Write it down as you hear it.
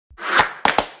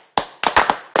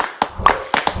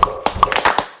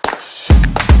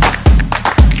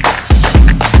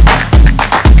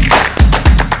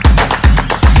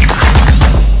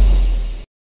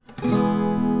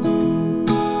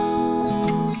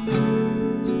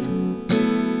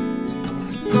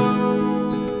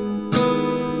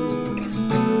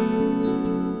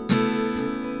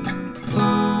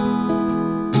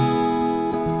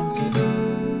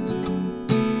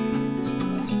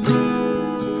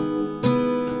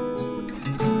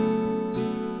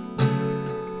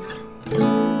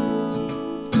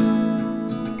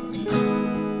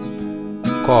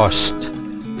cost,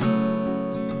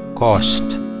 cost,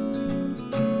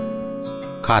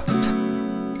 cut,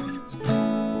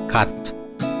 cut,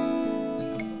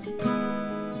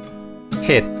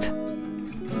 hit,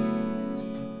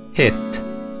 hit,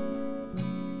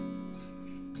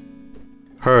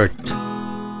 hurt,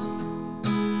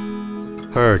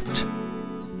 hurt,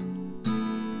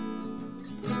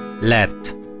 let,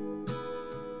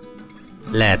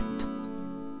 let,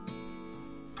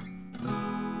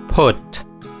 put,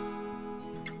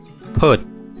 put,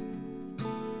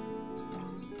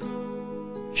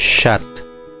 shut,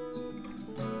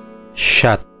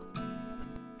 shut,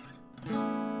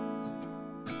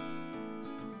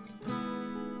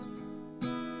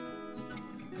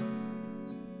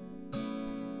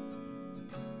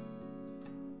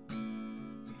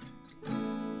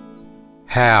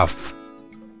 have,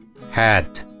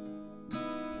 had,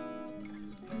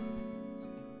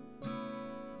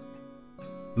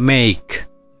 make,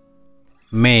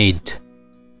 made,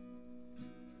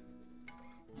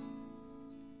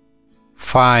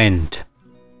 find,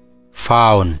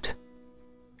 found,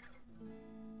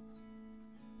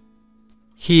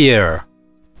 hear,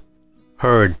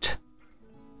 heard,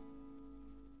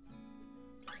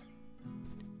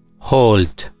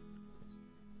 hold,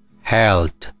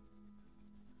 held,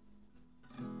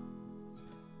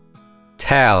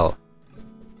 tell,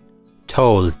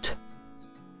 told,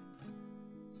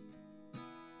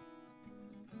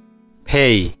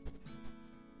 pay,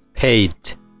 paid,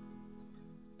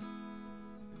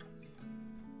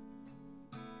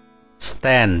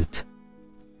 stand,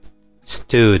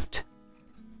 stood,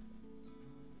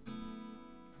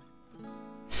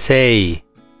 say,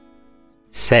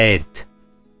 said,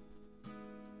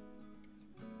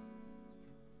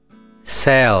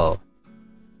 sell,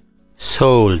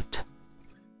 sold,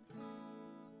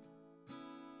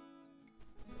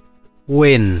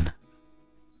 win,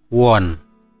 won,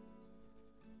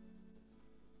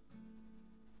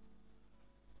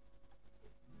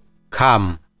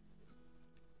 come,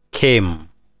 came,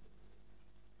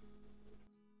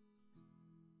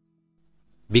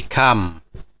 become,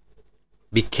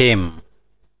 became,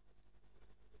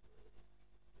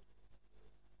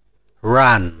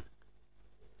 run,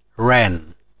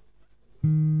 ran,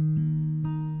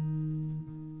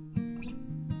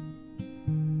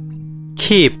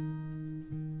 keep,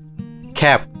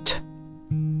 kept,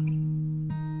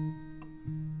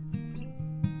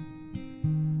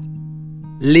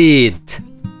 lead,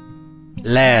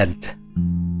 led,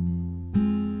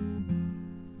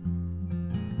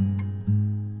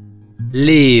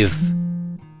 leave,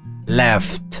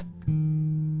 left,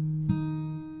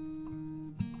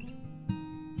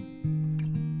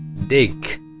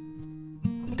 dig,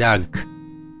 dug,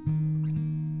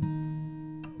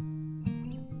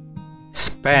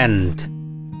 spend,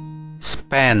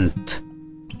 spent,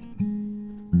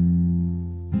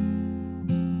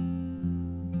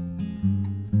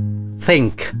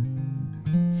 think,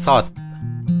 thought,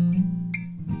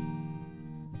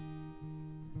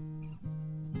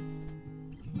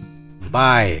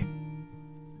 buy,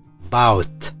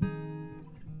 bought,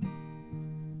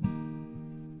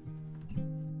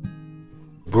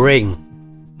 bring,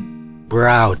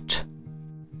 brought,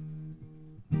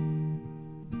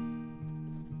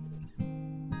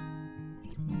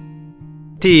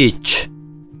 teach,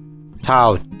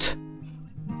 taught,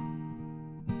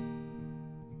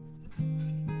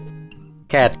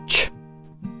 catch,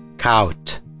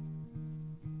 count,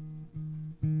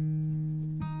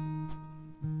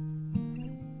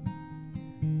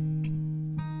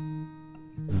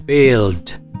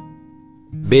 build,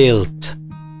 built,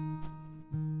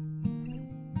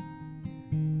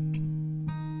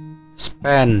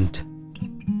 spend,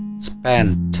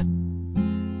 spent,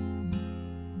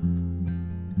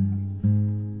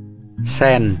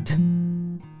 send,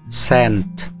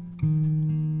 sent,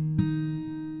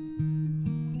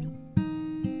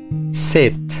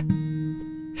 sit,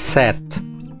 set,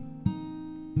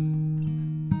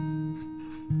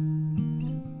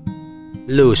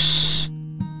 loose,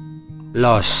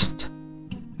 lost,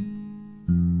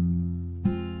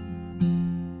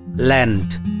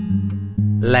 lend,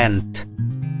 lent,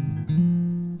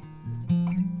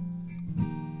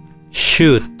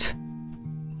 shoot,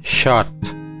 shot,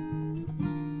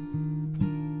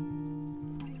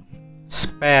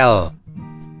 spell,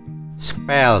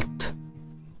 spelt,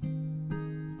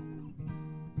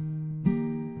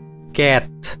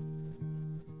 get,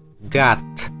 got,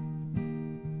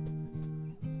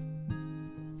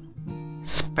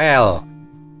 spell,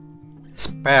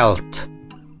 spelt,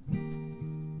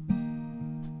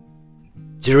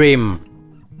 dream,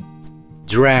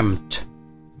 dreamt,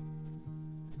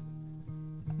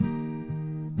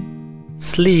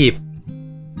 sleep,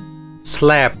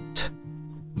 slept,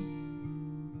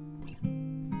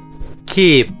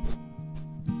 keep,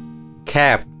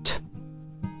 kept,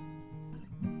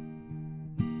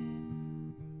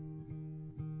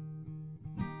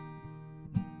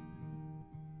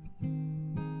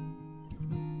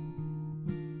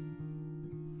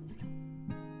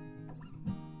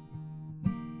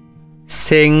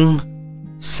 sing,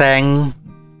 sang,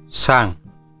 sung,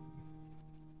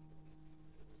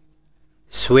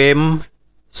 swim,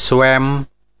 swam,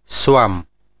 swum,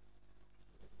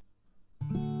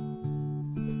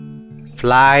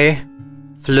 fly,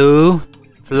 flew,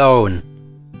 flown,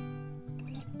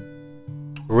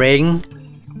 ring,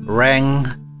 rang,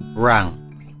 rung,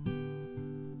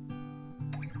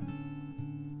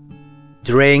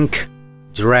 drink,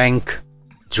 drank,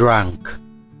 drunk,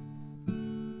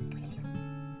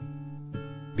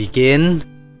 begin,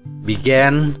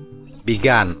 began,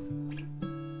 begun,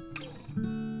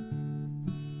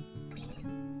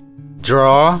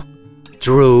 draw,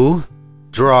 drew,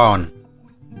 drawn,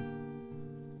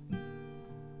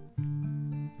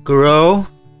 grow,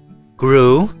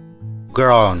 grew,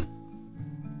 grown,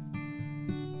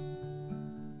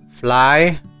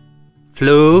 fly,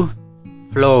 flew,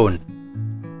 flown,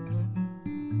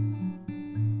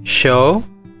 show,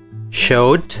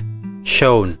 showed,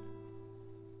 shown,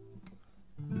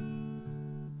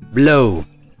 blow,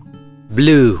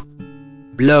 blew,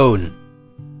 blown,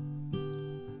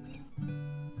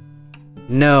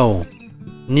 know,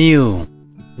 knew,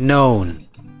 known,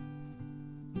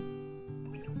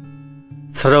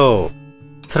 throw,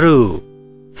 threw,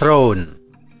 thrown,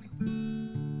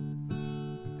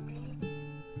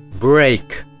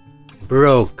 break,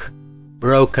 broke,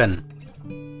 broken,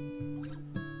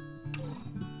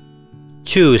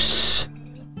 choose,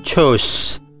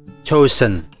 chose,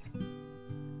 chosen,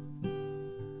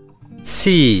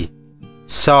 see,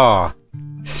 saw,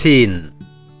 seen,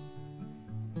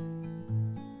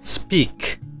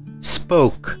 speak,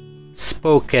 spoke,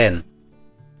 spoken,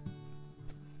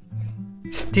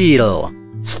 steal,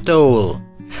 stole,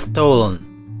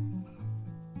 stolen,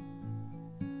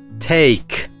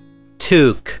 take,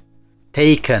 took,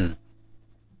 taken,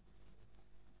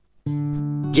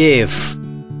 give,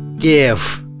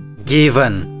 give,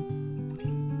 given,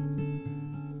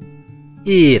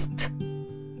 eat,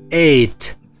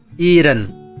 ate, eaten,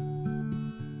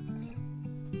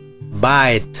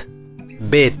 bite,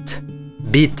 bit,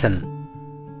 beaten,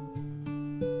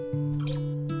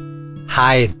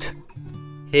 hide,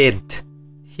 hid,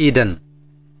 hidden,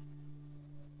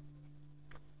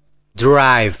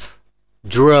 drive,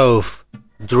 drove,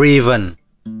 driven,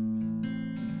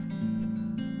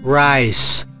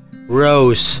 rise,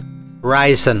 rose,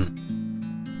 risen,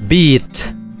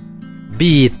 beat,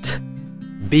 beat,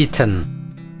 beaten,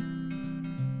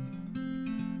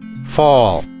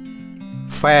 fall,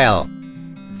 fell,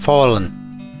 fallen,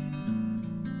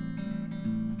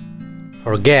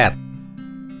 forget,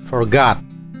 forgot,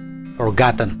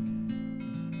 forgotten,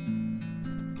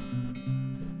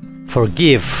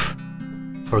 forgive,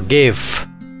 forgive,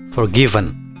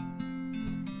 forgiven,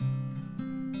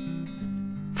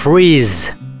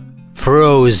 freeze,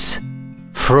 froze,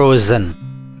 frozen,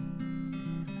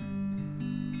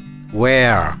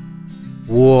 wear,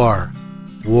 wore,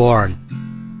 worn,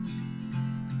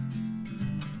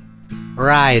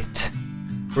 write,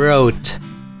 wrote,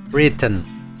 written,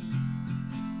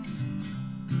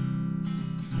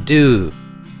 do,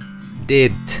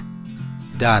 did,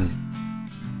 done,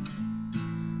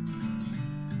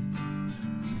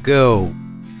 go,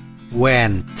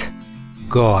 went,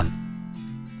 gone.